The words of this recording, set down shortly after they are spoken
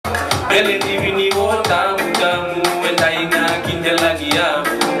Bele divini wota mudamu endainga kindelagia.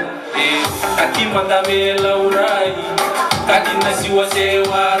 Akimanda mela urai kadina siwa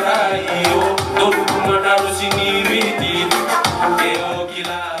sewarai o doru kumanaru siniriti.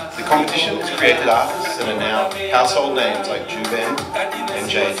 The competition has created artists that are now household names like Juben and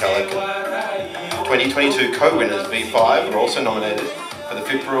Jay Talei. 2022 co-winners V5 were also nominated for the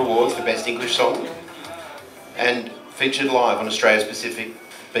FIPRA Awards for Best English Song and featured live on Australia's Pacific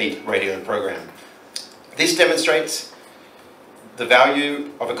Beat radio program. This demonstrates the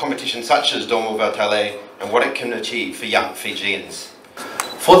value of a competition such as Domo Talei and what it can achieve for young Fijians.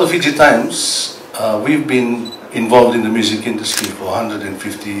 For the Fiji Times, we've been involved in the music industry for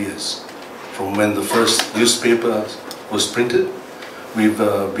 150 years. From when the first newspaper was printed, we've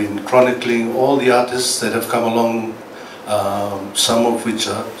been chronicling all the artists that have come along, some of which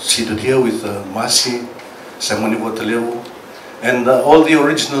are seated here with Masi, Samani Talei, and all the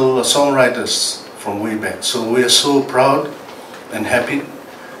original songwriters from way back. So we are so proud and happy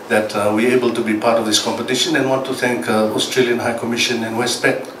that we're able to be part of this competition, and want to thank Australian High Commission and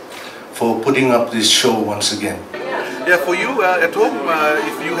Westpac for putting up this show once again. Yeah, for you at home,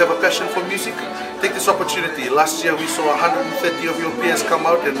 if you have a passion for music, take this opportunity. Last year we saw 130 of your peers come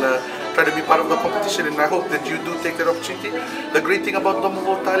out and try to be part of the competition, and I hope that you do take that opportunity. The great thing about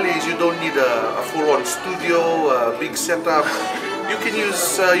Domo Talei is you don't need a full-on studio, a big setup. You can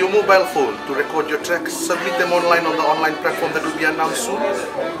use your mobile phone to record your tracks, submit them online on the online platform that will be announced soon.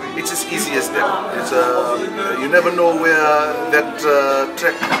 It's as easy as that. It's, you never know where that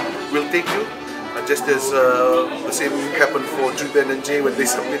track will take you, just as the same happened for Juben and Jay when they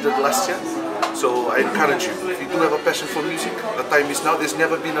submitted last year. So I encourage you, if you do have a passion for music, the time is now. There's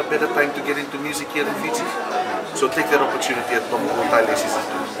never been a better time to get into music here in Fiji. So take that opportunity at Domo Talei Season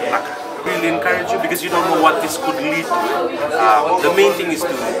 2. Naka. Really encourage you, because you don't know what this could lead to. The main thing is to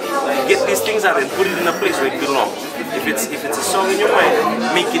get these things out and put it in a place where it belongs. If it's a song in your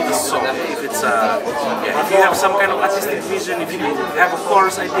mind, make it a song. If it's if you have some kind of artistic vision, if you have a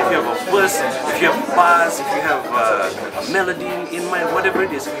chorus idea, if you have a verse, if you have bars, if you have a melody in mind, whatever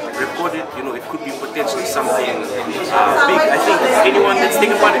it is, record it. You know, it could be potentially something big. I think anyone that's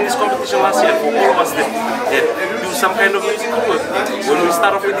taken part in this competition last year, for all of us that do some kind of musical work, when we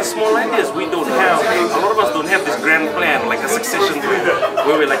start off with these small ideas, we don't have, a lot of us don't have this grand plan, like a succession plan,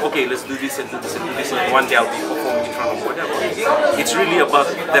 where we're like, okay, let's do this and do this and do this, and one day I'll be performing in front of whatever. It's really about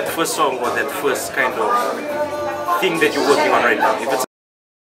that first song or that first kind of thing that you're working on right now. If it's